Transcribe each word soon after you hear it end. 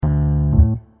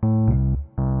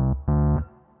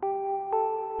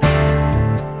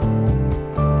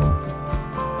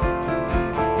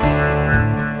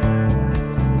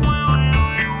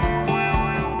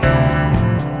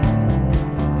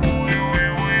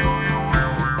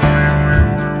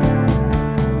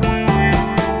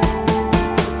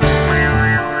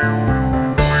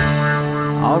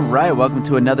right, welcome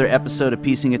to another episode of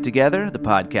Piecing It Together, the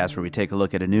podcast where we take a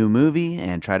look at a new movie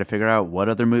and try to figure out what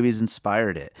other movies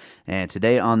inspired it. And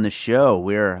today on the show,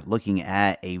 we're looking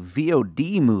at a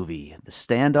VOD movie, The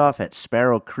Standoff at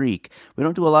Sparrow Creek. We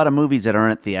don't do a lot of movies that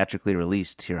aren't theatrically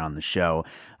released here on the show,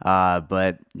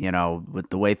 but, you know, with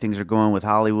the way things are going with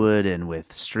Hollywood and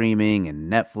with streaming and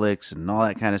Netflix and all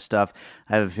that kind of stuff,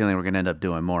 I have a feeling we're going to end up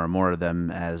doing more and more of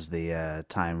them as the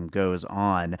time goes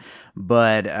on.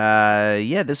 But,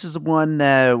 yeah, this is one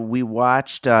that we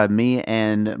watched, me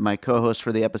and my co-host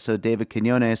for the episode, David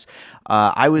Quinones.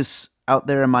 I was out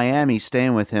there in Miami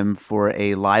staying with him for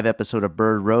a live episode of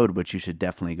Bird Road, which you should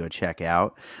definitely go check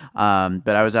out.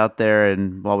 But I was out there,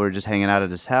 and while we were just hanging out at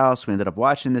his house, we ended up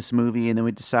watching this movie, and then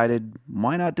we decided,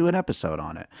 why not do an episode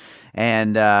on it?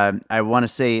 And I want to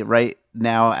say right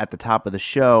now at the top of the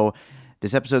show,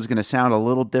 this episode is going to sound a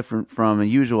little different from a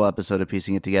usual episode of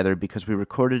Piecing It Together because we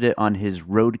recorded it on his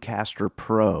Rodecaster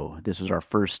Pro. This was our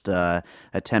first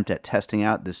attempt at testing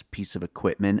out this piece of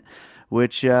equipment,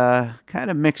 which kind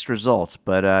of mixed results,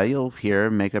 but you'll hear,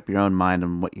 make up your own mind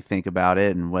on what you think about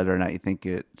it and whether or not you think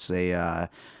it's a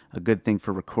good thing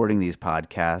for recording these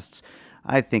podcasts.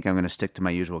 I think I'm going to stick to my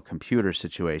usual computer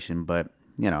situation, but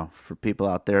you know, for people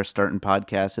out there starting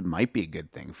podcasts, it might be a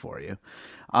good thing for you.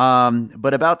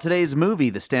 But about today's movie,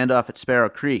 The Standoff at Sparrow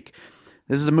Creek.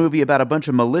 This is a movie about a bunch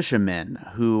of militiamen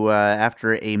who,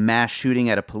 after a mass shooting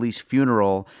at a police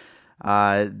funeral,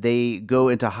 they go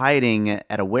into hiding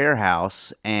at a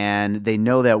warehouse, and they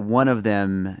know that one of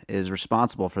them is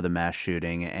responsible for the mass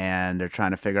shooting, and they're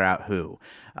trying to figure out who.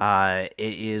 It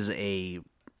is a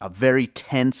very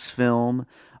tense film.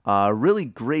 Really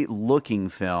great looking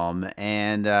film,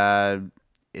 and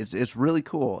it's really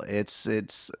cool. It's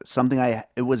something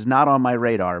it was not on my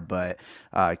radar, but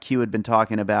Q had been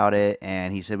talking about it,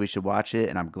 and he said we should watch it,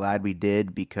 and I'm glad we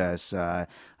did because I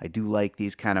do like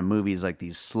these kind of movies, like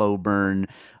these slow burn,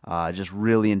 just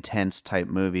really intense type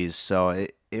movies. So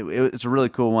it's a really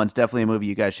cool one. It's definitely a movie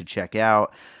you guys should check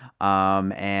out.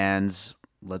 And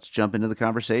let's jump into the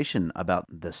conversation about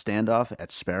The Standoff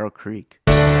at Sparrow Creek.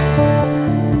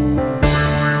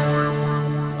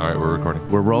 All right, we're recording.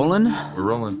 We're rolling? We're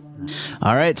rolling.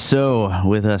 All right, so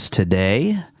with us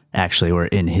today, actually, we're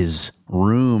in his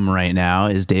room right now,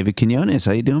 is David Quinones.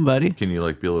 How you doing, buddy? Can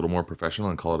you be a little more professional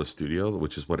and call it a studio,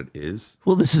 which is what it is?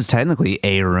 Well, this is technically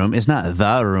a room. It's not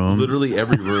the room. Literally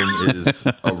every room is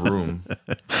a room.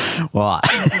 Well,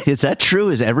 is that true?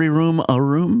 Is every room a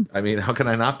room? I mean, how can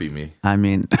I not be me? I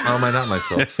mean, how am I not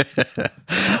myself?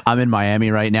 I'm in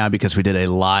Miami right now because we did a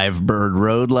live Bird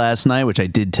Road last night, which I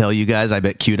did tell you guys. I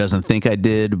bet Q doesn't think I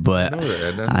did, but I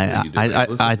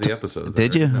listened to the episodes.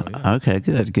 Did you? Know, yeah. Okay,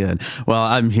 good. Well,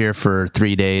 I'm here for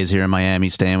 3 days here in Miami,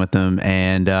 staying with them,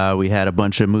 and we had a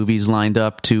bunch of movies lined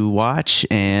up to watch,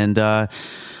 and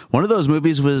one of those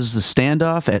movies was The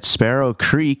Standoff at Sparrow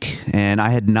Creek, and I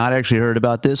had not actually heard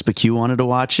about this, but Q wanted to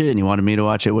watch it, and he wanted me to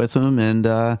watch it with him, and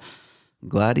I'm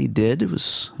glad he did. It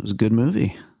was a good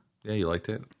movie. Yeah, you liked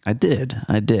it? I did.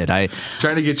 I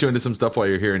trying to get you into some stuff while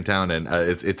you're here in town, and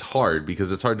it's hard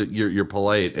because it's hard to you're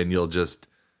polite, and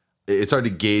it's hard to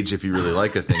gauge if you really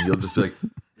like a thing. You'll just be like,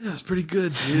 yeah, it's pretty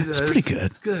good, dude. It's pretty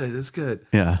good. It's good.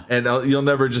 Yeah. And you'll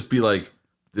never just be like,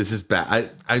 this is bad.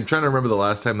 I'm trying to remember the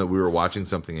last time that we were watching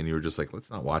something and you were just like,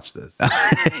 let's not watch this.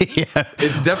 Yeah.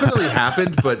 It's definitely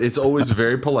happened, but it's always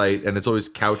very polite and it's always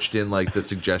couched in like the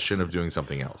suggestion of doing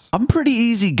something else. I'm pretty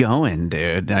easygoing,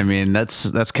 dude. I mean,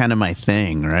 that's kind of my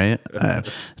thing, right?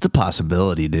 It's a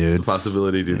possibility, dude. It's a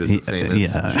possibility, dude. Is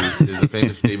a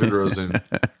famous David Rosen,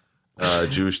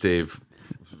 Jewish Dave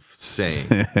saying.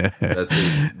 That's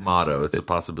his motto. It's a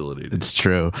possibility. It's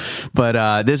true.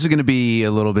 But this is going to be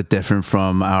a little bit different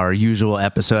from our usual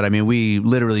episode. I mean, we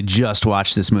literally just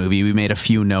watched this movie. We made a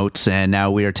few notes, and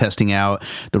now we are testing out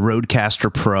the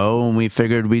Rodecaster Pro, and we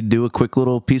figured we'd do a quick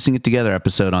little piecing it together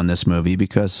episode on this movie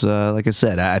because, like I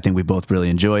said, I think we both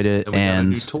really enjoyed it. And we have a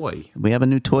new toy. We have a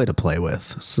new toy to play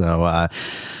with. So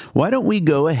why don't we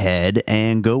go ahead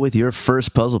and go with your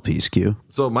first puzzle piece, Q?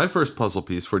 So my first puzzle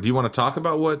piece do you want to talk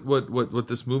about what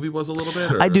this movie was a little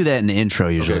bit? Or? I do that in the intro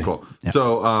usually. Okay, cool. Yeah.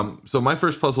 So my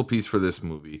first puzzle piece for this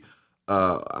movie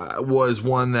was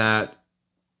one that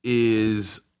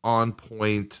is on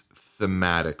point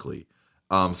thematically.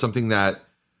 Something that,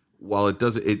 while it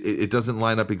doesn't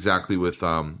line up exactly with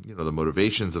the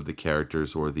motivations of the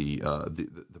characters or the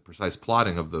precise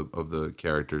plotting of the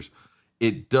characters,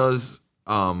 it does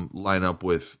line up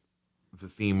with the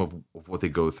theme of what they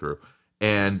go through.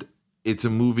 And it's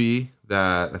a movie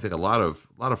that I think a lot of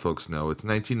folks know. It's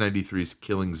 1993's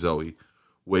Killing Zoe,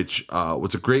 which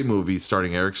was a great movie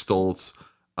starring Eric Stoltz,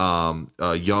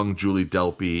 young Julie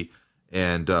Delpy,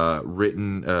 and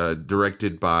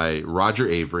directed by Roger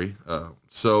Avery.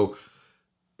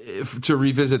 To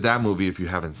revisit that movie, if you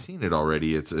haven't seen it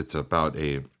already, it's about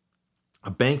a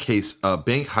bank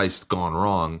heist gone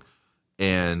wrong,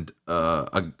 and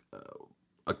the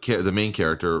main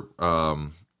character,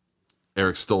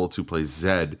 Eric Stoltz, who plays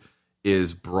Zed,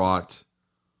 is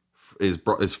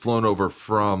flown over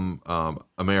from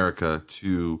America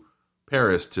to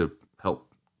Paris to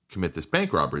help commit this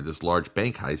bank robbery, this large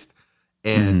bank heist.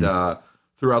 And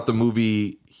throughout the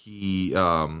movie, he,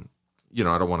 I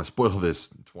don't want to spoil this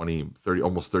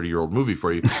almost 30-year-old movie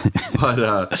for you,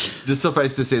 but just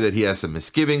suffice to say that he has some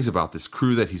misgivings about this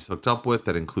crew that he's hooked up with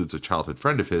that includes a childhood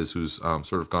friend of his who's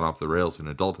sort of gone off the rails in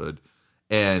adulthood.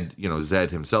 And,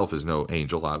 Zed himself is no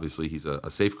angel. Obviously, he's a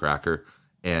safecracker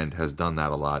and has done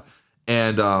that a lot.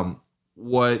 And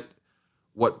what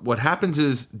happens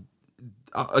is,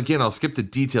 again, I'll skip the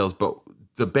details, but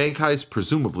the bank heist,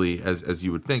 presumably, as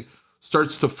you would think,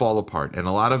 starts to fall apart. And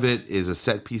a lot of it is a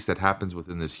set piece that happens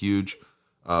within this huge,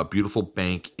 beautiful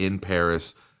bank in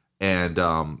Paris.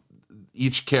 And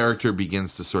each character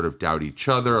begins to sort of doubt each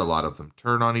other. A lot of them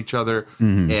turn on each other.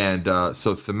 And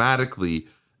so thematically,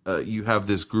 you have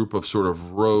this group of sort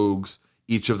of rogues,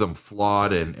 each of them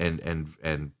flawed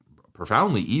and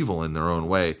profoundly evil in their own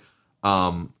way,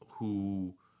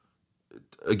 who,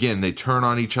 again, they turn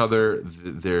on each other.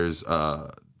 There's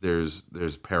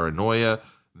paranoia.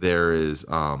 There is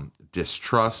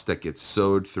distrust that gets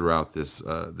sowed throughout this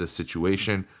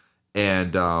situation,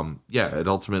 and it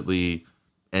ultimately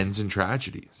ends in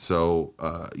tragedy. So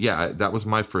that was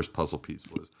my first puzzle piece,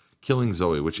 was Killing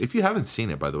Zoe, which, if you haven't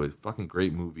seen it, by the way, fucking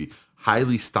great movie,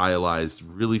 highly stylized,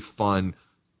 really fun,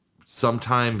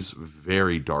 sometimes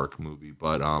very dark movie,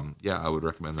 but I would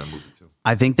recommend that movie too.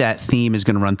 I think that theme is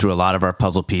going to run through a lot of our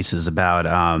puzzle pieces about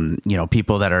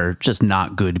people that are just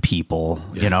not good people,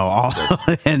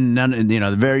 and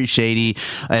none, very shady,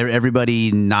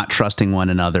 everybody not trusting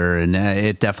one another, and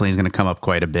it definitely is going to come up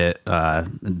quite a bit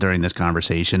during this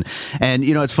conversation. And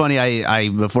it's funny, I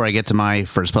before I get to my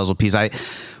first puzzle piece,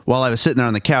 while I was sitting there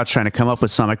on the couch trying to come up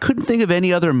with some, I couldn't think of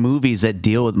any other movies that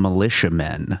deal with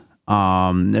militiamen.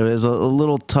 It was a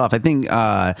little tough. I think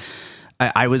I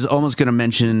was almost going to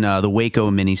mention the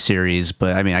Waco miniseries,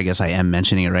 but I mean, I guess I am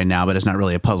mentioning it right now, but it's not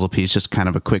really a puzzle piece, just kind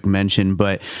of a quick mention.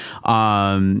 But,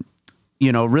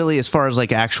 really, as far as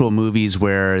like actual movies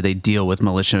where they deal with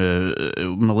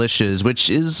militias,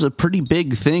 which is a pretty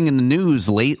big thing in the news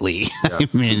lately. Yeah. I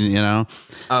mean,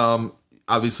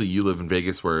 obviously, you live in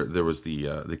Vegas, where there was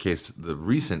the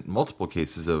recent multiple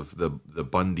cases of the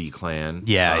Bundy clan.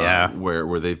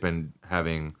 Where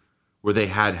they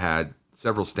had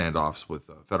several standoffs with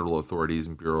federal authorities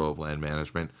and Bureau of Land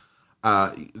Management.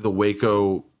 The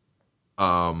Waco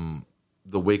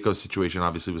situation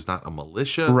obviously was not a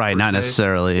militia, right? Not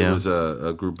necessarily. It was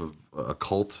a group of a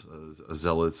cult, a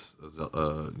zealots,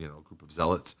 group of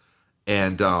zealots,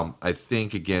 and I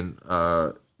think again.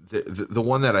 The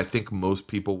one that I think most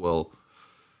people will,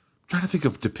 I'm trying to think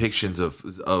of depictions of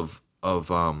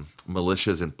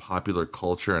militias in popular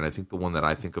culture, and I think the one that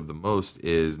I think of the most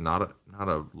is not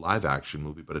a live action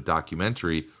movie, but a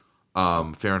documentary,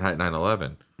 Fahrenheit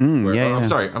 9/11.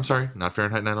 I'm sorry, not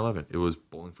Fahrenheit 9/11. It was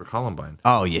Bowling for Columbine.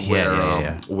 Oh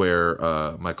yeah. Where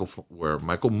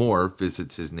Michael Moore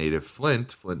visits his native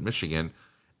Flint, Michigan,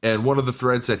 and one of the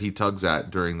threads that he tugs at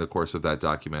during the course of that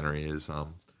documentary is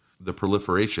the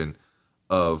proliferation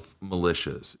of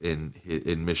militias in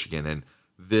Michigan, and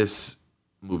this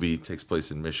movie takes place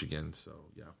in Michigan. So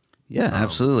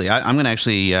absolutely. I'm going to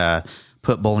actually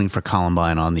put Bowling for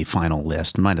Columbine on the final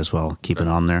list. Might as well keep it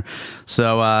on there.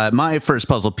 So my first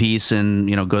puzzle piest, and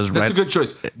goes right. That's a good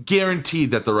choice. Guaranteed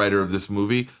that the writer of this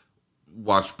movie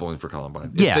watched Bowling for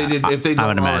Columbine. If they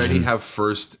don't already have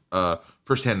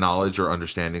firsthand knowledge or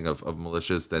understanding of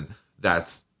militias, then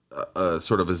that's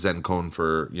sort of a Zen cone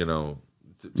for to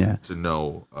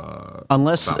know.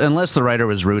 Unless the writer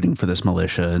was rooting for this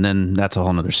militia, and then that's a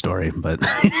whole nother story. But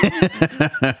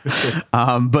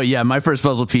but yeah, my first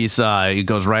puzzle piece it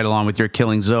goes right along with your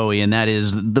Killing Zoe, and that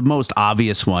is the most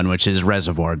obvious one, which is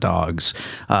Reservoir Dogs,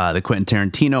 the Quentin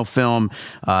Tarantino film,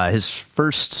 his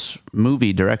first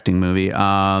directing movie,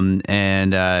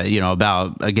 and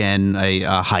about again a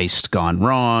heist gone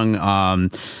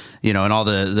wrong. And all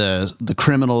the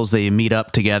criminals, they meet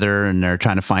up together and they're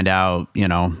trying to find out,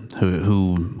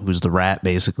 who's the rat,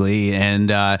 basically.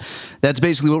 And that's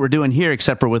basically what we're doing here,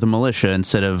 except for with a militia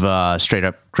instead of straight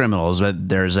up criminals. But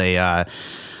there's a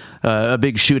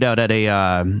big shootout at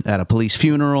a police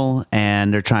funeral,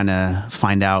 and they're trying to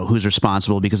find out who's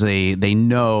responsible because they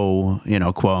know,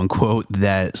 quote unquote,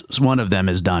 that one of them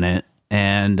has done it.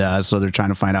 And so they're trying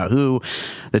to find out who.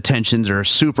 The tensions are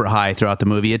super high throughout the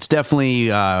movie. It's definitely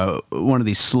one of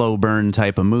these slow burn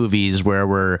type of movies where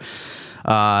we're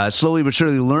slowly but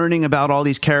surely learning about all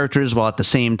these characters, while at the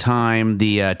same time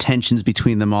the tensions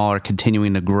between them all are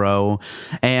continuing to grow,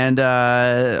 and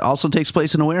also takes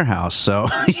place in a warehouse. So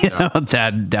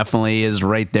that definitely is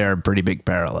right there, a pretty big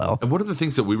parallel. And one of the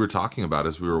things that we were talking about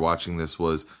as we were watching this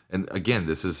was, and again,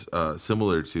 this is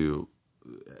similar to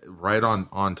right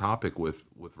on topic with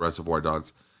Reservoir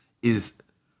Dogs, is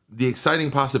the exciting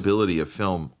possibility of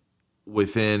film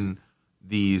within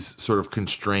these sort of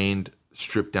constrained,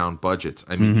 stripped down budgets.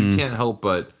 I mean, you can't help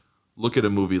but look at a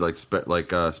movie like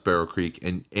Sparrow Creek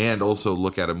and also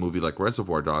look at a movie like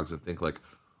Reservoir Dogs and think like,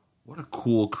 what a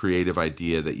cool creative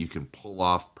idea that you can pull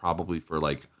off probably for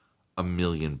like $1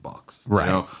 million, right?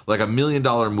 You know, like $1 million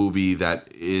movie that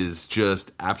is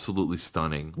just absolutely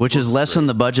stunning, which is less than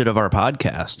the budget of our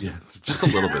podcast. Yeah, just a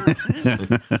little bit.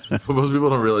 Most people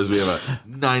don't realize we have a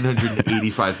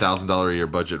 $985,000 a year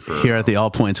budget for here at the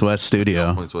All Points West studio.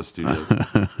 All Points West Studios.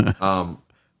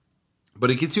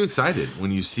 But it gets you excited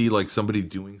when you see like somebody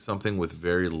doing something with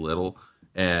very little,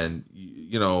 and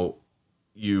you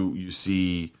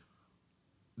see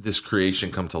this creation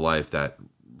come to life that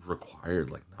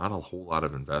required like not a whole lot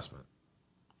of investment.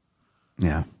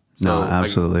 Yeah. No,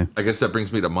 absolutely. I guess that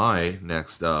brings me to my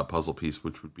next puzzle piece,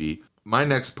 which would be my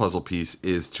next puzzle piece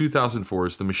is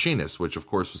 2004's The Machinist, which of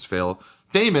course was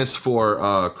famous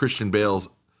for Christian Bale's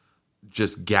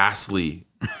just ghastly,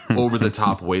 over the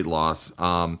top weight loss.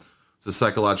 It's a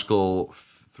psychological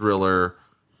thriller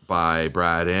by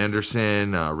Brad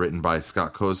Anderson, written by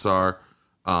Scott Kosar,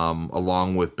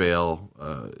 along with Bale.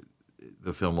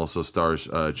 The film also stars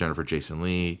Jennifer Jason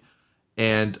Leigh,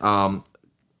 and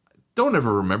don't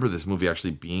ever remember this movie actually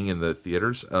being in the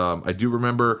theaters. I do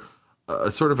remember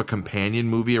a sort of a companion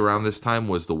movie around this time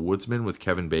was The Woodsman with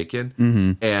Kevin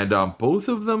Bacon, and both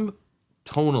of them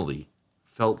tonally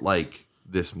felt like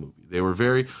this movie.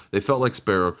 They felt like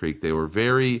Sparrow Creek. They were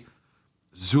very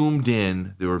zoomed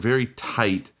in. They were very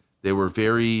tight. They were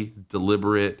very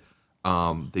deliberate.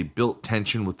 They built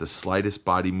tension with the slightest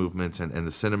body movements, and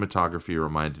the cinematography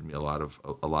reminded me a lot of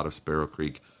Sparrow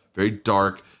Creek. Very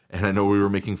dark, and I know we were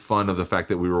making fun of the fact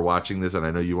that we were watching this, and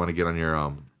I know you want to get on your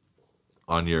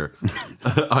on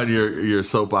your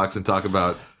soapbox and talk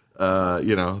about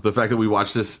the fact that we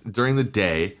watched this during the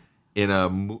day in a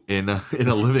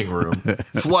living room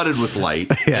flooded with light,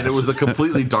 yes. And it was a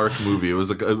completely dark movie. It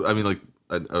was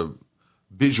a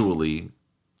visually.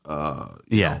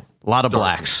 A lot of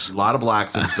blacks. A lot of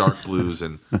blacks and dark blues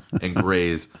and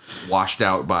grays washed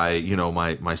out by,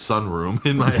 my sunroom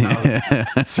in my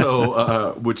house.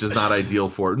 So, which is not ideal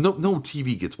for... No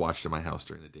TV gets watched in my house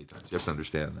during the daytime. So you have to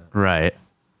understand that. Right.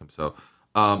 So,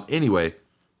 anyway,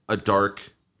 a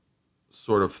dark,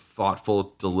 sort of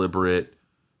thoughtful, deliberate,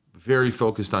 very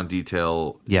focused on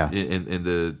detail in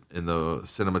the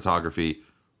cinematography.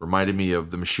 Reminded me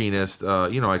of The Machinist.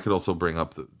 I could also bring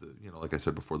up the like I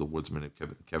said before, The Woodsman and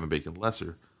Kevin Bacon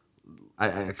lesser.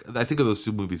 I think of those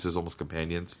two movies as almost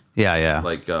companions. Yeah.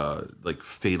 Like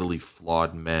Fatally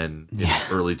Flawed Men in the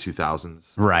early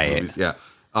 2000s. Right. Movies. Yeah.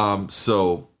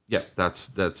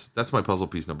 That's my puzzle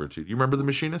piece number 2. Do you remember The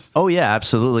Machinist? Oh yeah,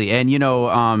 absolutely. And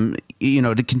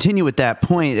to continue with that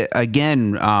point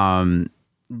again,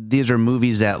 these are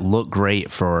movies that look great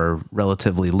for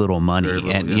relatively little money,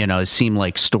 it seemed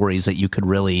like stories that you could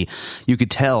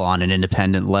tell on an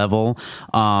independent level.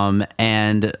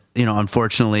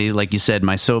 Unfortunately, like you said,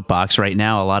 my soapbox right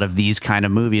now, a lot of these kind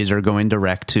of movies are going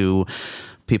direct to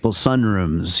people's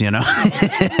sunrooms,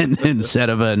 instead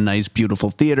of a nice,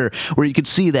 beautiful theater where you could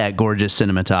see that gorgeous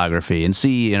cinematography and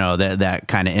see, that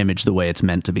kind of image the way it's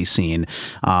meant to be seen.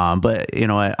 But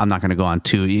I'm not going to go on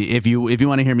too. If you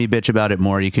want to hear me bitch about it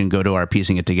more, you can go to our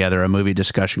Piecing It Together, a movie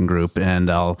discussion group,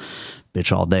 and I'll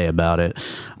bitch all day about it.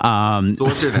 So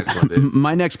what's your next one, Dave?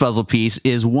 My next puzzle piece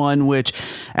is one which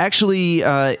actually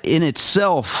in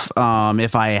itself,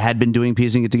 if I had been doing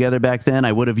Piecing It Together back then,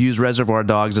 I would have used Reservoir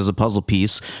Dogs as a puzzle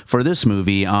piece for this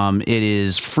movie. It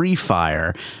is Free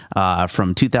Fire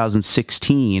from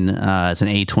 2016. It's an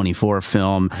A24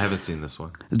 film. I haven't seen this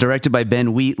one. Directed by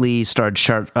Ben Wheatley, starred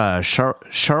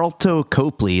Charlton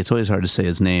Copley, it's always hard to say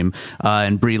his name,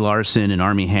 and Brie Larson and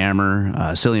Armie Hammer.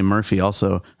 Cillian Murphy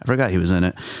also, I forgot he was in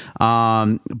it.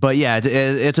 But yeah,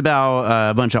 it's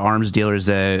about a bunch of arms dealers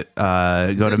that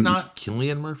go to... not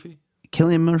Cillian Murphy?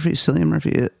 Cillian Murphy?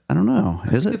 I don't know.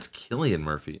 Is it? It's Cillian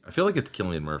Murphy. I feel like it's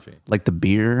Cillian Murphy. Like the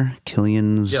beer?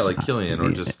 Killian's? Yeah, like Killian,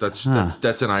 or just that's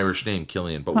an Irish name,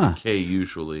 Killian, but with K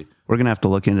usually. We're going to have to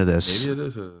look into this. Maybe it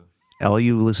is a... all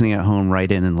you listening at home,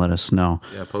 write in and let us know.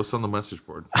 Yeah, post on the message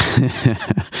board.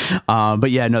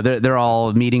 But yeah, no, they're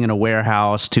all meeting in a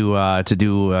warehouse to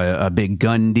do a big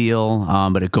gun deal,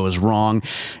 but it goes wrong.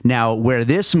 Now, where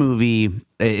this movie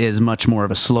is much more of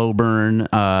a slow burn,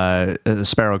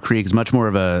 Sparrow Creek is much more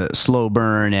of a slow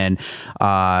burn, and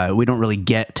we don't really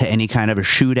get to any kind of a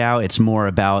shootout. It's more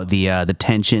about the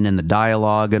tension and the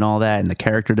dialogue and all that, and the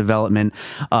character development.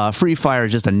 Free Fire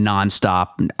is just a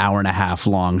nonstop hour and a half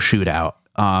long shootout.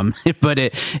 But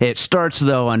it starts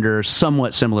though under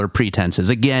somewhat similar pretenses,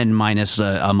 again minus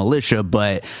a militia,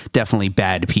 but definitely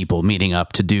bad people meeting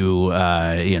up to do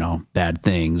bad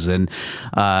things. And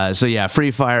so yeah,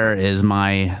 Free Fire is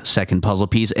my second puzzle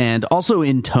piece, and also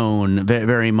in tone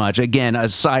very much, again,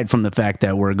 aside from the fact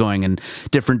that we're going in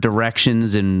different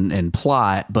directions in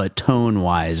plot, but tone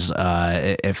wise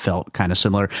it felt kind of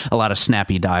similar. A lot of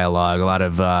snappy dialogue, a lot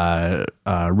of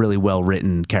really well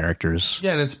written characters.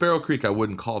 Yeah, and in Sparrow Creek, I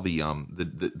wouldn't call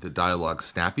the dialogue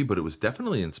snappy, but it was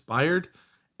definitely inspired,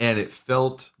 and it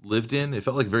felt lived in. It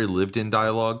felt like very lived in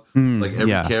dialogue. Like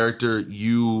every character,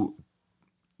 you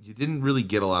didn't really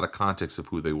get a lot of context of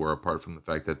who they were, apart from the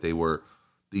fact that they were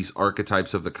these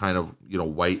archetypes of the kind of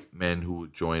white men who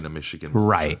would join a Michigan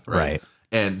militia, right.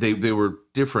 And they were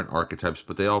different archetypes,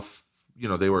 but they all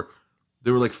they were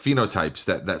like phenotypes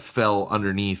that fell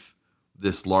underneath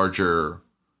this larger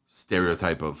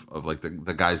stereotype of like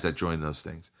the guys that join those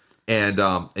things, and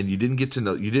you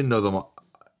didn't know them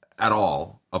at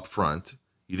all up front.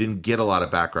 You didn't get a lot of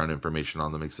background information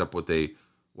on them except what they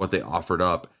offered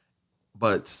up,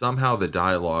 but somehow the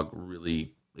dialogue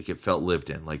really, like, it felt lived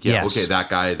in. Like, yeah, yes. Okay, that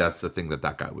guy, that's the thing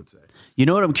that guy would say. You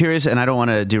know what, I'm curious, and I don't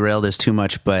want to derail this too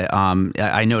much, but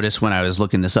I noticed when I was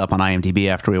looking this up on IMDb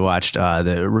after we watched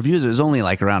the reviews, it was only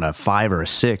like around a 5 or a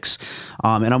 6.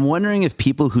 And I'm wondering if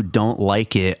people who don't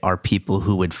like it are people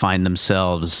who would find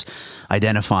themselves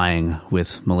identifying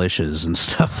with militias and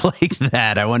stuff like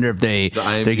that. I wonder if they're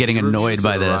getting annoyed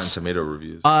by this. Rotten Tomato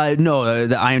reviews. No,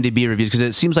 the IMDb reviews, because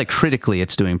it seems like critically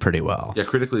it's doing pretty well. Yeah,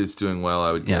 critically it's doing well.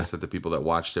 I would guess that the people that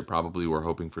watched it probably were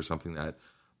hoping for something that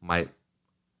might.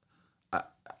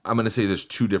 I'm going to say there's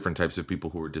two different types of people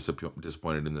who were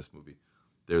disappointed in this movie.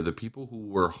 They're the people who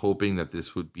were hoping that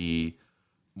this would be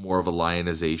more of a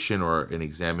lionization or an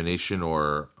examination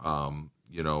or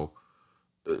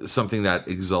something that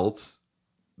exalts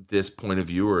this point of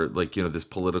view, or like this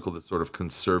political, this sort of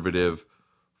conservative,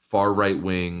 far right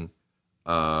wing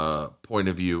point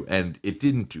of view, and it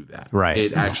didn't do that. Right.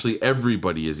 It actually,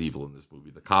 everybody is evil in this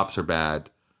movie. The cops are bad.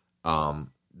 And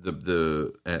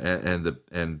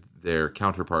their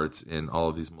counterparts in all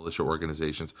of these militia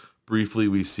organizations. Briefly,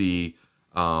 we see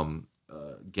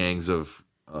gangs of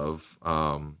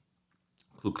Ku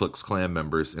Klux Klan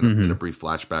members in a brief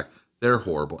flashback. They're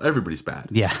horrible. Everybody's bad.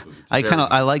 Yeah, I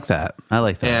like that.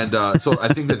 And so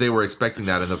I think that they were expecting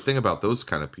that. And the thing about those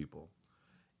kind of people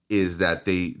is that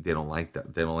they don't like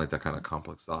that. They don't like that kind of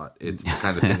complex thought. It's the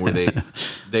kind of thing where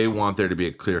they want there to be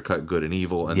a clear cut good and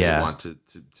evil, and they want to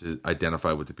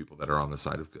identify with the people that are on the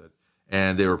side of good.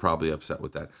 And they were probably upset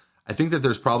with that. I think that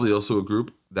there's probably also a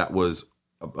group that was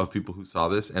of people who saw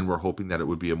this and were hoping that it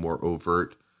would be a more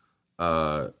overt,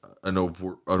 an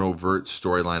overt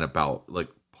storyline about like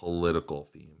political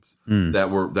themes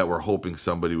that were hoping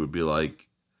somebody would be like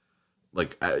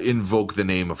invoke the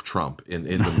name of Trump in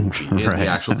the movie, in the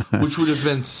actual, which would have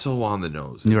been so on the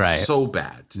nose, so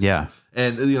bad. Yeah,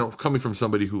 and coming from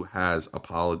somebody who has a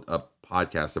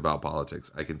podcast about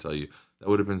politics, I can tell you that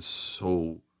would have been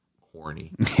so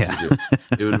corny. Yeah,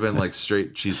 it would have been like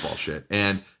straight cheeseball shit.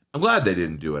 And I'm glad they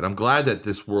didn't do it. I'm glad that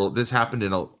this happened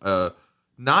in a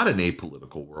not an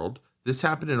apolitical world. This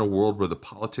happened in a world where the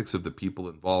politics of the people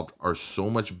involved are so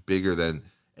much bigger than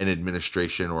an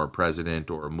administration or a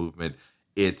president or a movement.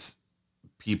 It's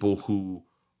people who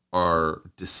are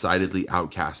decidedly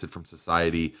outcasted from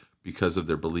society because of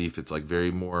their belief. It's like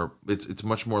it's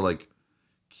much more like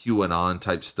QAnon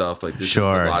type stuff. Like this is the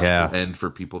logical end for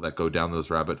people that go down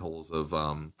those rabbit holes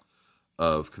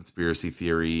of conspiracy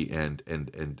theory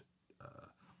and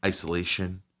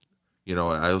isolation.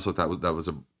 I also thought that was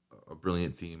a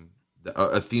brilliant theme,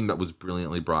 a theme that was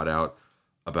brilliantly brought out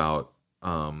about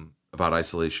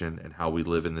isolation and how we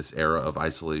live in this era of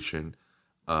isolation.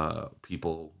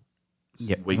 People,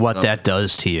 what that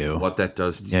does to you,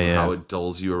 how it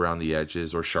dulls you around the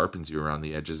edges or sharpens you around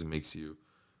the edges and makes you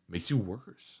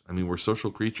worse. I mean, we're social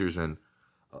creatures, and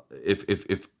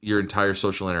if your entire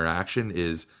social interaction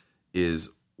is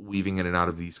weaving in and out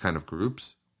of these kind of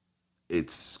groups,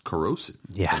 it's corrosive,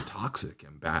 and toxic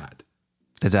and bad.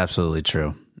 It's absolutely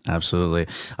true. Absolutely.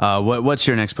 What's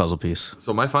your next puzzle piece?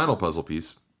 So my final puzzle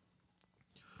piece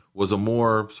was a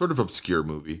more sort of obscure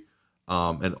movie,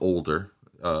 and older.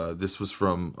 This was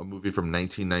from a movie from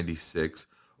 1996.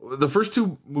 The first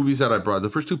two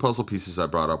puzzle pieces I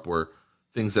brought up were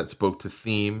things that spoke to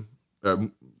theme,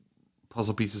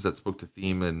 puzzle pieces that spoke to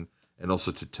theme and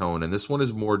also to tone. And this one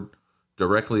is more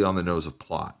directly on the nose of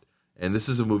plot. And this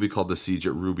is a movie called The Siege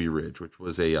at Ruby Ridge, which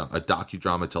was a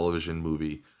docudrama television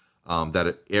movie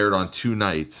that aired on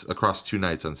across two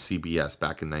nights on CBS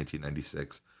back in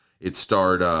 1996. It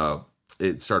starred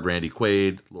Randy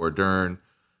Quaid, Laura Dern,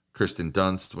 Kirsten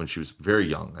Dunst when she was very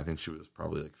young. I think she was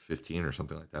probably like 15 or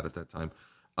something like that at that time.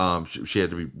 She had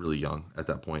to be really young at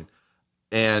that point.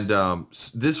 And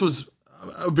this was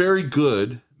a very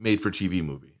good made-for-TV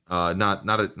movie. Not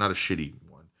a shitty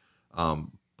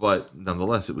one. But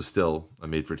nonetheless, it was still a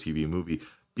made-for-TV movie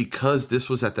because this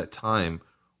was at that time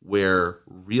where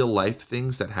real-life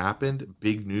things that happened,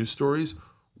 big news stories,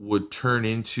 would turn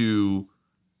into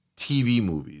TV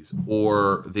movies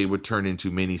or they would turn into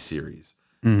miniseries.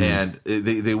 Mm-hmm. And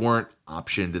they weren't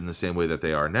optioned in the same way that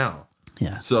they are now.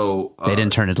 Yeah. So they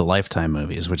didn't turn into Lifetime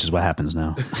movies, which is what happens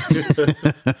now.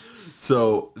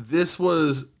 So this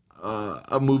was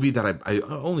a movie that I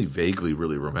only vaguely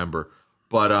really remember,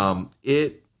 but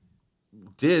it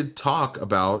did talk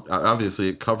about. Obviously,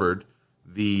 it covered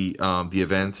the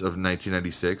events of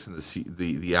 1996 and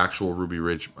the actual Ruby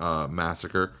Ridge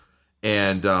massacre,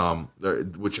 and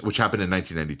which happened in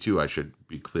 1992. I should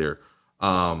be clear.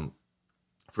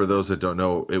 For those that don't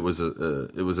know, it was an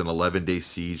 11-day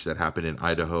siege that happened in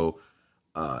Idaho.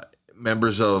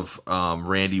 Members of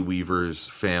Randy Weaver's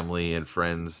family and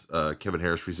friends, Kevin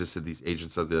Harris, resisted these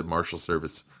agents of the Marshal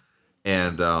Service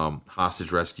and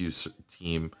hostage rescue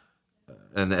team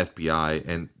and the FBI.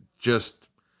 And just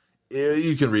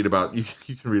you can read about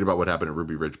what happened at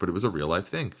Ruby Ridge, but it was a real life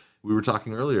thing. We were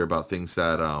talking earlier about things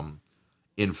that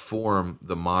inform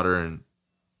the modern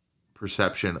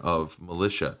perception of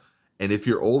militia. And if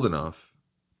you're old enough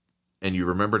and you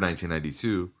remember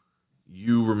 1992,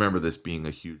 you remember this being a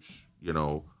huge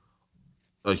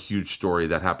story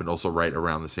that happened also right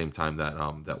around the same time that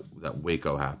that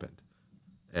Waco happened,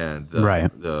 and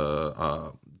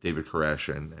the David Koresh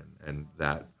and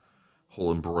that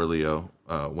whole imbroglio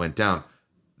went down.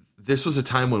 This was a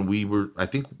time when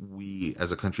we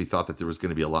as a country thought that there was going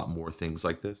to be a lot more things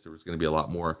like this. There was going to be a lot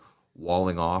more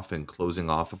walling off and closing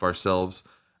off of ourselves.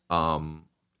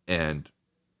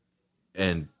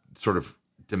 And sort of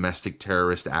domestic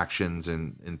terrorist actions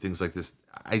and things like this.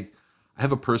 I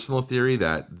have a personal theory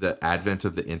that the advent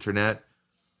of the internet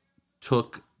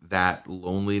took that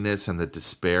loneliness and the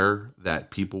despair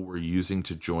that people were using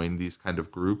to join these kind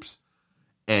of groups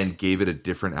and gave it a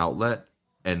different outlet,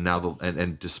 and now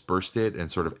and dispersed it and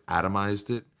sort of atomized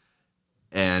it.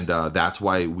 And that's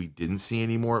why we didn't see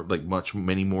many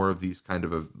more of these kind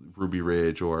of Ruby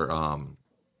Ridge or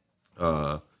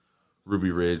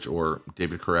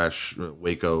David Koresh,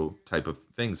 Waco type of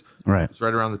things. Right. It's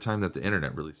right around the time that the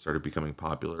internet really started becoming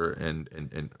popular and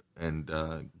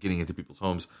getting into people's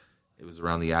homes. It was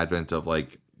around the advent of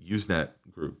like Usenet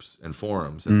groups and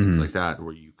forums and things like that,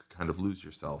 where you could kind of lose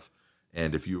yourself.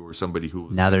 And if you were somebody who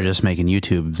was now they're just making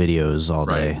YouTube videos all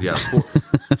day. Right. Yeah.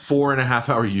 4.5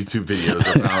 hour YouTube videos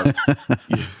about,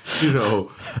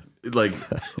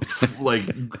 like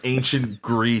ancient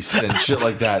Greece and shit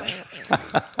like that,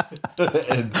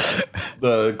 and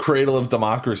the cradle of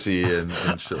democracy and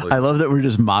shit like that. I love that we're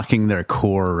just mocking their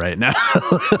core right now,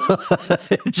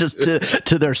 just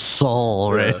to their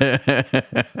soul, right?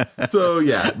 So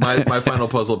yeah, my final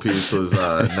puzzle piece was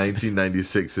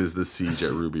 1996's The Siege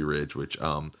at Ruby Ridge, which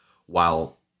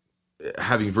while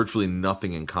having virtually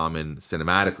nothing in common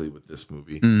cinematically with this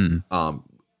movie,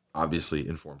 obviously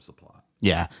informs the plot.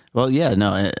 Yeah. Well, yeah,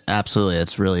 no, absolutely.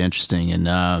 It's really interesting.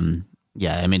 And,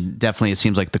 yeah, I mean, definitely it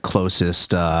seems like the closest,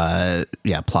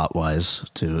 plot wise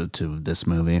to this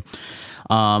movie.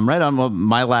 Right on. Well,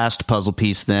 my last puzzle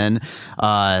piece then,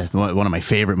 one of my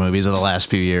favorite movies of the last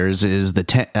few years is the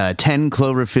 10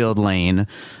 Cloverfield Lane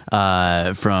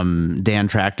from Dan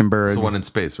Trachtenberg. It's the one in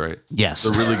space, right? Yes.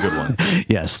 The really good one.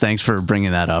 Yes. Thanks for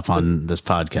bringing that up on this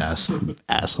podcast,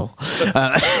 asshole.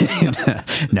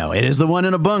 No, it is the one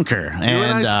in a bunker. You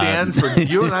and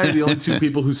I are the only two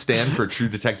people who stand for True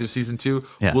Detective Season 2.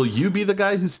 Yeah. Will you be the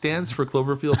guy who stands for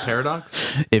Cloverfield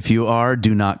Paradox? If you are,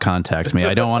 do not contact me.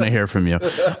 I don't want to hear from you.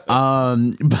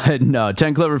 But no,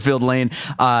 10 Cloverfield Lane.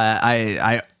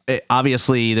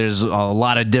 obviously there's a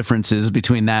lot of differences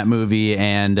between that movie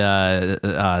and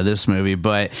this movie,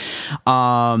 but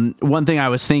one thing I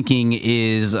was thinking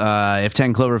is if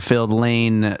 10 Cloverfield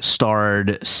Lane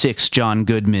starred 6 John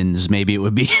Goodmans, maybe it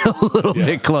would be a little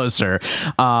bit closer.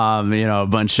 A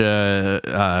bunch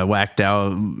of whacked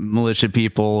out militia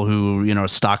people who,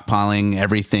 stockpiling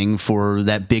everything for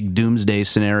that big doomsday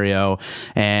scenario.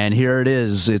 And here it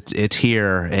is. It's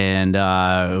here. And,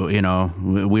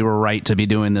 we were right to be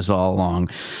doing this all along.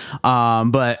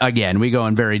 But again, we go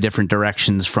in very different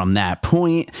directions from that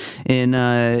point in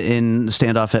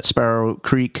Standoff at Sparrow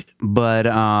Creek.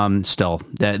 But still,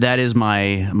 that is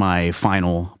my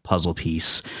final puzzle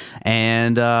piece.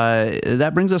 And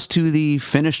that brings us to the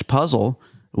finished puzzle,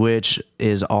 which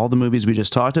is all the movies we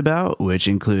just talked about, which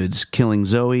includes Killing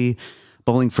Zoe,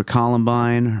 Bowling for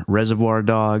Columbine, Reservoir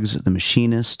Dogs, The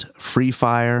Machinist, Free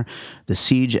Fire, The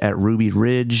Siege at Ruby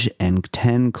Ridge, and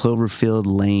 10 Cloverfield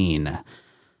Lane.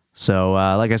 So,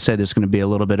 like I said, it's going to be a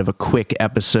little bit of a quick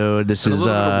episode. This is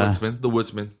The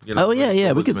Woodsman. We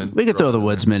could throw The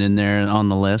Woodsman in there on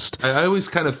the list. I always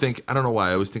kind of think, I don't know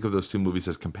why, I always think of those two movies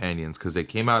as companions because they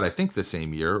came out, I think, the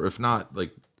same year, or if not,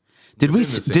 like. Did we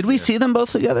see them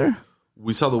both together?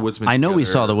 We saw The Woodsman. I know together. We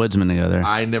saw The Woodsman together.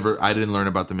 I didn't learn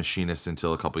about The Machinist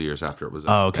until a couple years after it was out.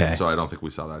 Oh, okay. And so I don't think we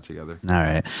saw that together. All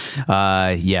right.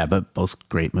 But both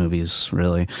great movies,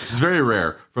 really. It's very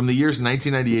rare. From the years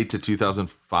 1998 to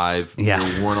 2005, there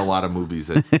weren't a lot of movies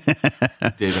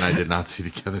that Dave and I did not see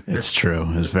together. It's true.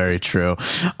 It's very true.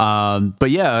 But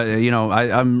yeah,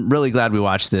 I'm really glad we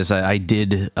watched this. I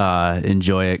did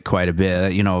enjoy it quite a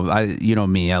bit.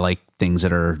 Me, I like things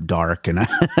that are dark and I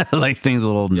like things a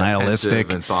little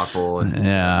nihilistic and thoughtful and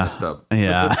messed up.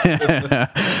 Yeah.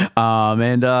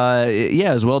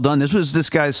 It was well done. This was this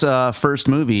guy's first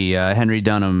movie, Henry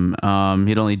Dunham.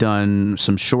 He'd only done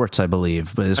some shorts, I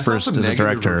believe, but his first as a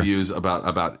director. Reviews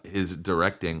about his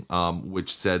directing,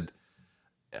 which said,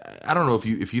 I don't know if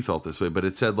you felt this way, but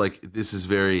it said like this is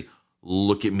very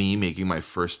look at me making my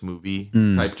first movie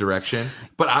type direction.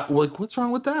 But what's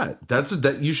wrong with that?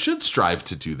 That you should strive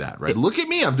to do that, right? Look at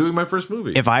me, I'm doing my first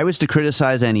movie. If I was to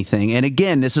criticize anything, and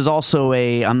again, this is also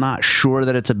I'm not sure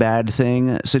that it's a bad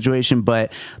thing situation,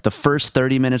 but the first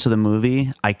 30 minutes of the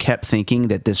movie, I kept thinking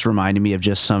that this reminded me of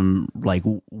just some like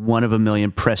one of a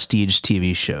million prestige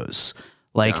TV shows.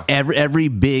 Like every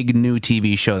big new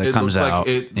TV show that comes out.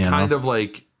 Kind of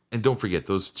like, and don't forget,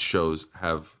 those shows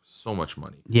have so much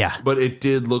money. Yeah. But it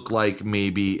did look like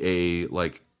maybe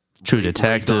a True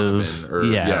Detective or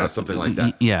something like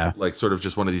that. Yeah. Like sort of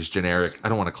just one of these generic, I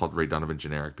don't want to call it Ray Donovan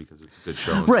generic because it's a good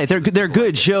show. Right. They're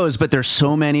good shows, but there's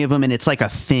so many of them and it's like a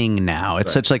thing now.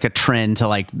 It's such like a trend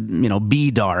to be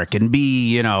dark and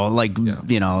be, all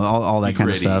that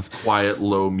kind of stuff. Quiet,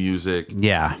 low music.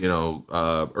 Yeah.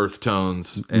 Earth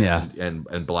tones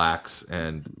and blacks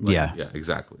and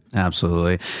exactly.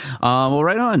 Absolutely. Well,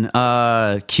 right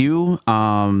on. Q.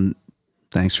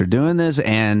 Thanks for doing this.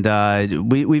 And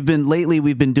we've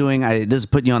been doing, this is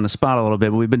putting you on the spot a little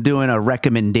bit, but we've been doing a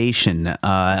recommendation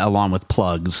along with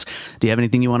plugs. Do you have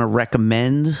anything you want to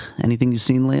recommend? Anything you've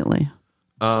seen lately?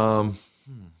 Yeah,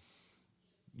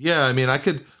 I mean,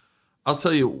 I'll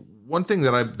tell you one thing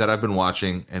that I've been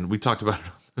watching, and we talked about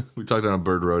it. We talked on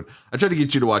Bird Road. I tried to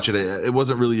get you to watch it. It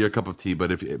wasn't really your cup of tea,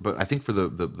 but I think for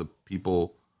the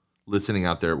people listening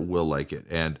out there will like it.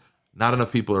 And not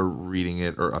enough people are reading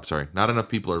it, or I'm sorry, not enough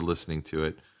people are listening to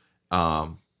it.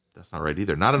 That's not right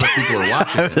either. Not enough people are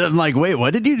watching it. I'm like, wait,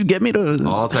 what did you get me to?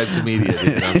 All types of media,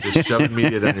 dude. I'm just shoving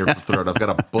media down your throat. I've got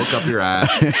a book up your ass.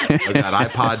 I've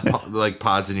got iPod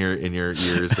pods in your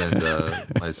ears and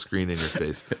my screen in your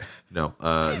face. No,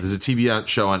 there's a TV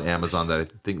show on Amazon that I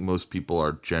think most people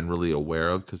are generally aware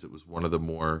of because it was one of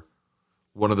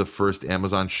the first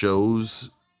Amazon shows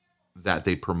that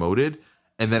they promoted.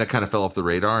 And then it kind of fell off the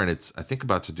radar, and it's, I think,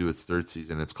 about to do its third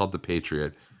season. It's called The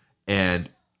Patriot, and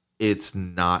it's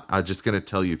not, I'm just going to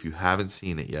tell you, if you haven't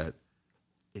seen it yet,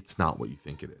 it's not what you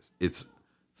think it is. It's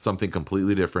something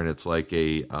completely different. It's like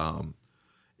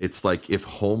it's like if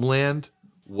Homeland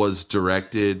was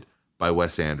directed by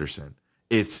Wes Anderson.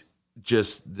 It's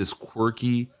just this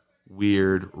quirky,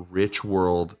 weird, rich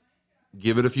world.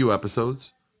 Give it a few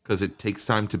episodes, because it takes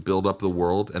time to build up the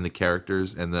world and the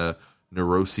characters and the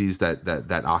neuroses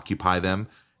that occupy them,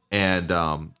 and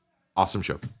awesome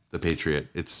show, The Patriot.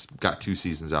 It's got 2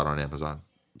 seasons out on Amazon.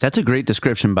 That's a great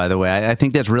description, by the way. I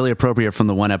think that's really appropriate from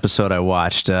the one episode I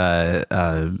watched.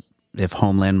 If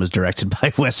Homeland was directed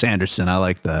by Wes Anderson, I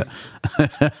like that.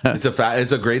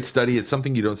 It's a great study. It's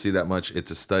something you don't see that much.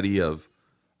 It's a study of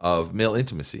male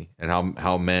intimacy and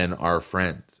how men are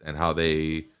friends and how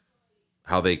they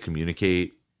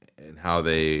communicate and how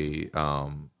they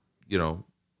how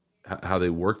they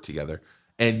work together.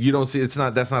 And you don't see that's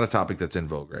not a topic that's in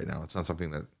vogue right now. It's not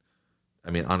something that,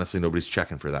 I mean, honestly, nobody's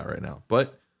checking for that right now.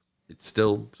 But it's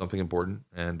still something important,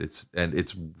 and it's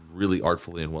really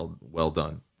artfully and well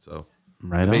done. So,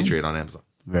 right, The Patriot on Amazon.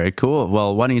 Very cool.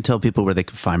 Well, why don't you tell people where they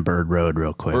can find Bird Road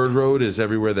real quick? Bird Road is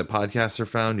everywhere that podcasts are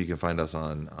found. You can find us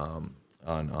on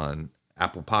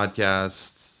Apple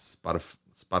Podcasts,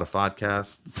 Spotify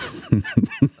Casts. We're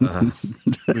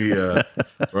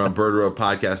on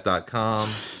birdroadpodcast.com.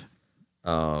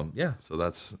 So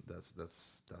that's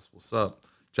what's up.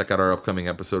 Check out our upcoming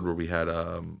episode where we had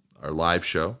our live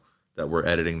show that we're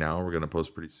editing now. We're going to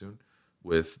post pretty soon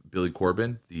with Billy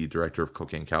Corbin, the director of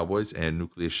Cocaine Cowboys, and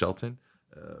Nucleus Shelton,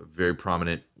 a very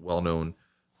prominent, well-known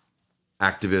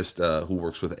activist who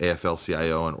works with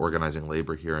AFL-CIO on organizing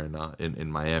labor here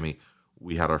in Miami.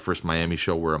 We had our first Miami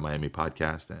show. We're a Miami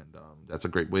podcast, and that's a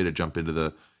great way to jump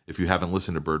into if you haven't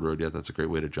listened to Bird Road yet, that's a great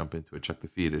way to jump into it. Check the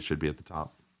feed. It should be at the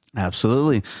top.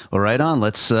 Absolutely. Well, right on.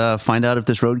 Let's find out if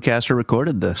this roadcaster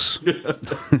recorded this.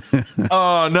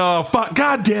 Oh, no. Fuck.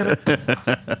 God damn it.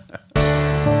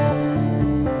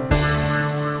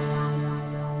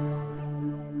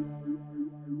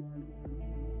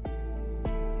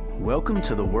 Welcome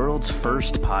to the world's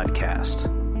first podcast.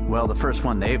 Well, the first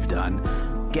one they've done.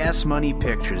 Gas Money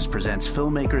Pictures presents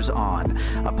Filmmakers On,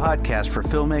 a podcast for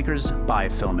filmmakers by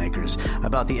filmmakers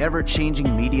about the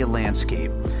ever-changing media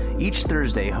landscape. Each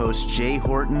Thursday, hosts Jay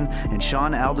Horton and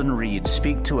Sean Alden Reed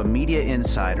speak to a media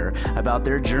insider about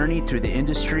their journey through the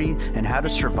industry and how to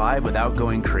survive without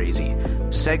going crazy.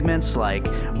 Segments like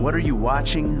What Are You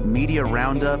Watching?, Media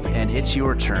Roundup, and It's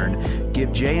Your Turn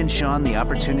give Jay and Sean the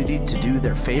opportunity to do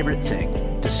their favorite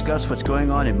thing: discuss what's going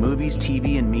on in movies,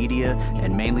 TV, and media,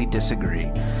 and mainly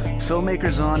disagree.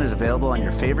 Filmmakers On is available on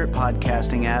your favorite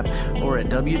podcasting app or at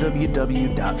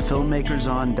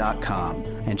www.filmmakerson.com.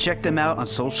 And check them out on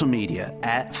social media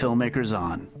at Filmmakers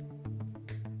On.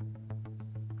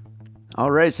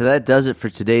 All right, so that does it for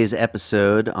today's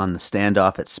episode on the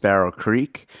Standoff at Sparrow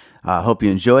Creek. Hope you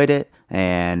enjoyed it,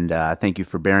 and thank you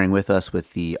for bearing with us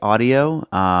with the audio.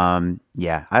 I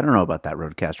don't know about that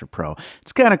Rodecaster Pro.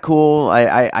 It's kind of cool.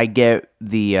 I get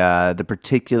the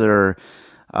particular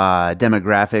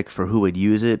demographic for who would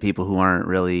use it, people who aren't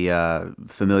really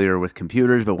familiar with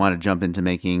computers but want to jump into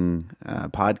making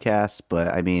podcasts. But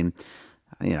I mean,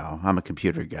 I'm a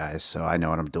computer guy, so I know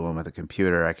what I'm doing with a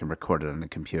computer. I can record it on the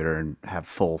computer and have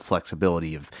full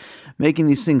flexibility of making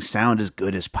these things sound as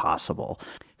good as possible.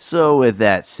 So with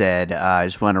that said, I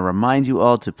just want to remind you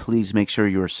all to please make sure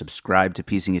you are subscribed to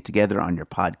Piecing It Together on your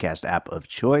podcast app of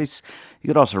choice. You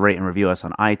could also rate and review us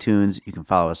on iTunes. You can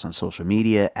follow us on social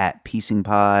media at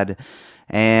PiecingPod.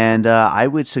 And I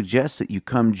would suggest that you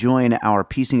come join our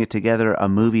Piecing It Together, a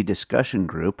movie discussion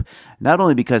group, not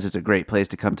only because it's a great place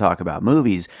to come talk about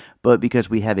movies, but because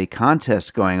we have a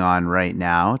contest going on right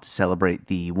now to celebrate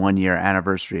the 1-year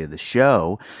anniversary of the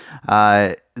show.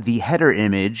 The header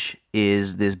image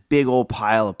is this big old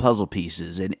pile of puzzle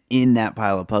pieces, and in that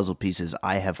pile of puzzle pieces,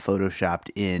 I have photoshopped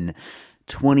in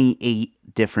 28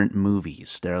 different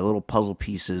movies. There are little puzzle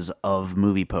pieces of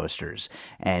movie posters.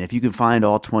 And if you can find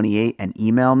all 28 and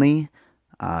email me,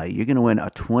 you're going to win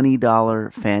a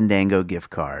 $20 Fandango gift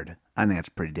card. I think that's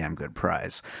a pretty damn good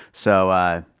prize.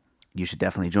 So you should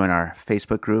definitely join our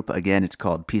Facebook group. Again, it's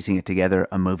called Piecing It Together,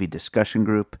 a movie discussion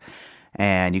group.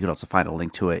 And you can also find a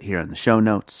link to it here in the show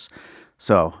notes.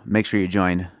 So make sure you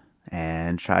join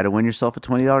and try to win yourself a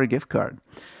 $20 gift card.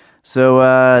 So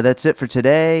that's it for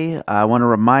today. I want to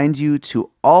remind you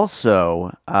to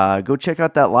also go check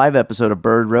out that live episode of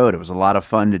Bird Road. It was a lot of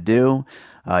fun to do.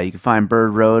 You can find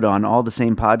Bird Road on all the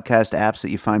same podcast apps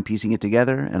that you find Piecing It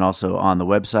Together, and also on the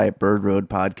website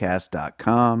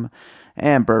birdroadpodcast.com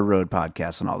and Bird Road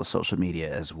Podcast on all the social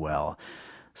media as well.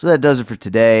 So that does it for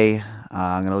today.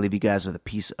 I'm going to leave you guys with a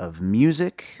piece of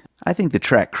music. I think the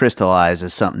track Crystallize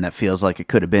is something that feels like it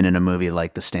could have been in a movie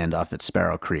like The Standoff at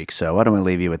Sparrow Creek. So why don't we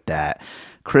leave you with that?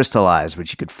 Crystallize,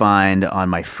 which you could find on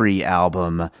my free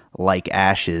album, Like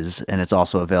Ashes, and it's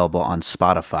also available on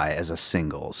Spotify as a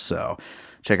single. So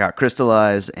check out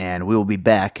Crystallize, and we will be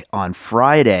back on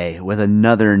Friday with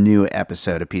another new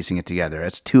episode of Piecing It Together.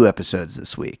 It's 2 episodes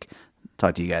this week.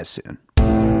 Talk to you guys soon.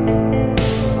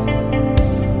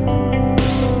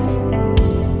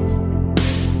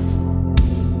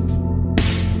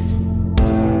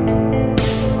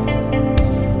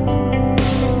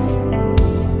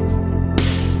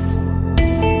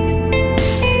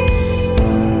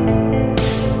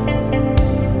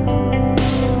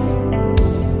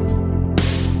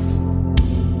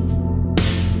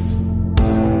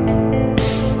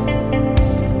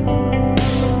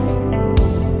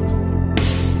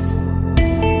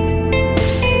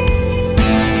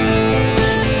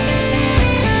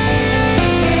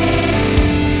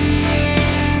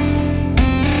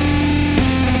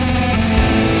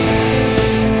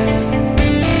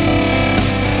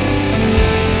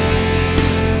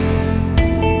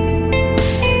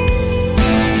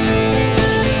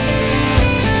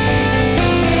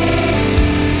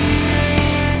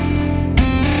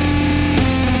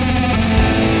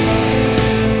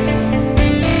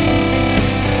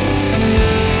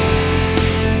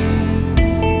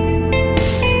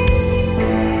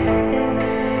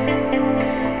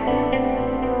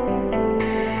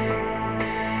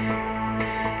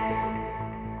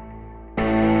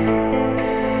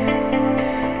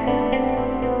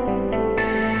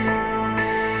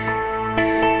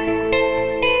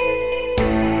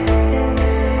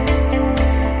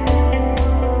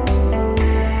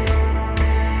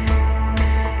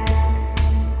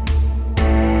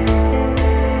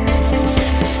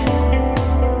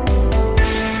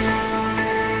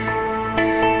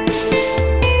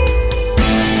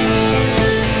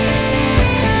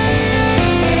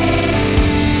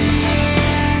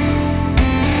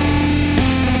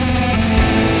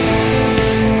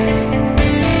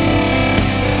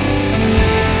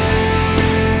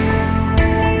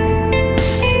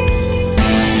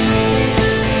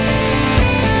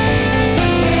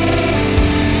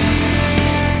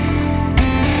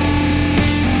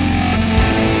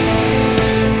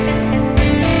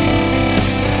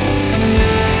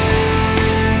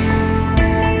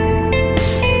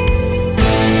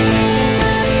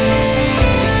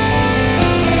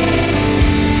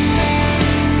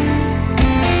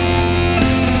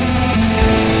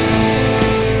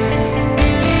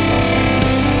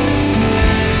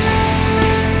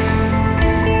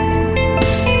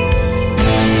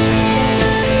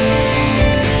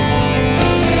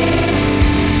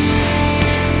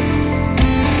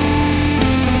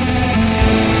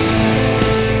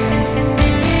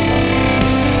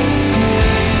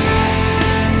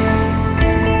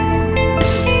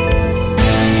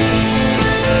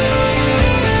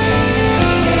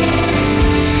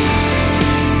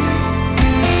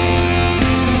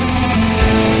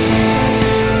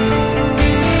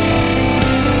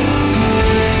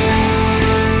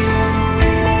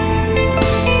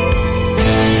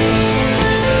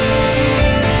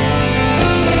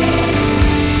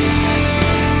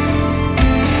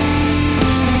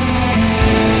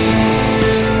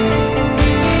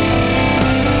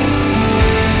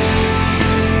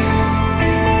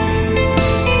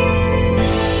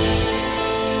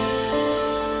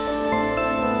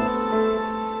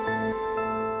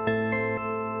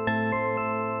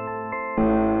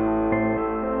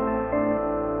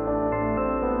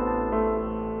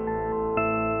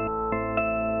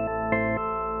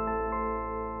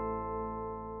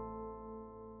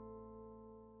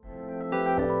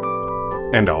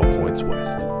 and all points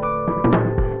west.